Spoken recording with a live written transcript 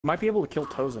Might be able to kill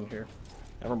Tozen here.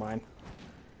 Never mind.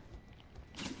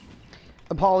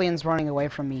 Apollyon's running away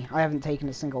from me. I haven't taken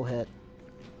a single hit.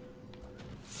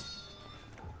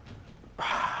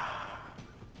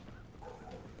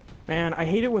 Man, I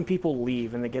hate it when people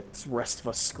leave and they get the rest of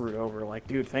us screwed over. Like,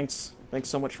 dude, thanks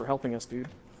so much for helping us, dude.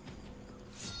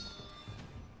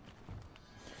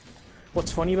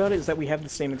 What's funny about it is that we have the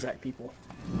same exact people.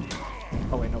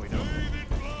 Oh wait, no we don't.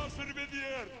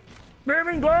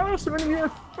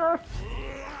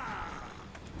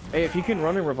 Hey, if you can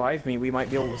run and revive me, we might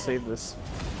be able to save this.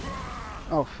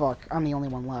 Oh fuck, I'm the only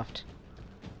one left.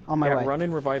 On my way. Yeah, run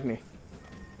and revive me.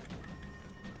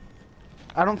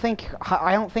 I don't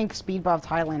think Speed Buffed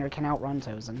Highlander can outrun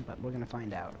Tozen, but we're gonna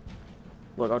find out.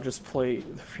 Look, I'll just play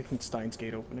the freaking Steins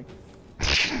Gate opening.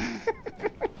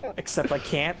 Except I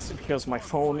can't, because my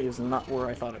phone is not where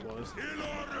I thought it was.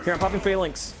 Here, I'm popping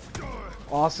Phalanx.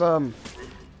 Awesome.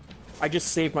 I just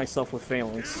saved myself with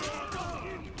Phalanx.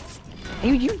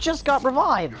 You just got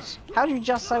revived. How'd you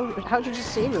just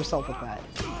save yourself with that?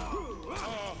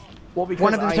 Well, because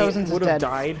one of the I Tozens would is have dead.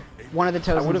 died. One of the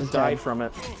Tozens I would have is died dead. from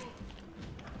it.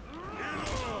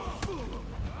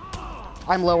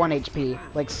 I'm low on HP,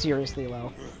 like seriously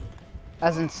low.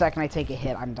 As in, second I take a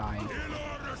hit, I'm dying.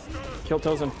 Kill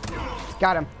Tozen.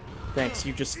 Got him. Thanks,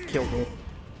 you just killed me.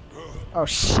 Oh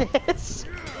shit.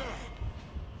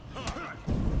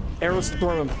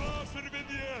 Aerostorm him.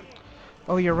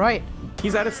 Oh, you're right.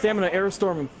 He's out of stamina.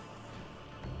 Aerostorm him.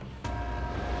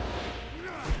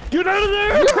 Get out of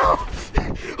there!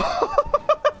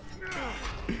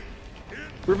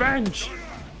 Revenge!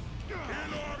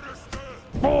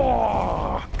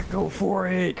 Oh, go for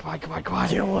it! Come on, come on, come on.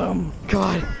 Kill him! Come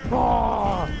on.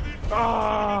 Ah!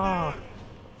 Ah!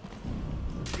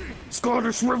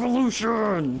 Scottish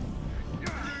Revolution!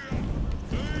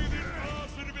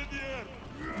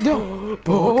 No!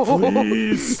 Buck,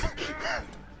 please!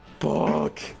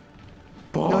 Buck!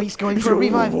 Buck! No, he's going for a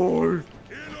revive. Lord.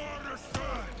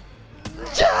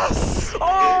 Yes!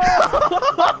 Oh!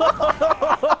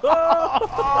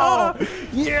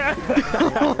 Yeah!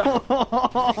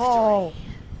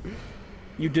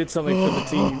 You did something for the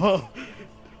team.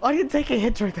 I didn't take a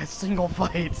hit during that single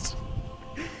fight.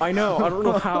 I know, I don't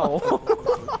know how.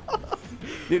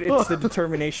 Dude, it's the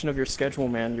determination of your schedule,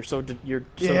 man. You're so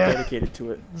dedicated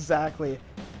to it. Exactly.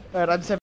 Alright, I'm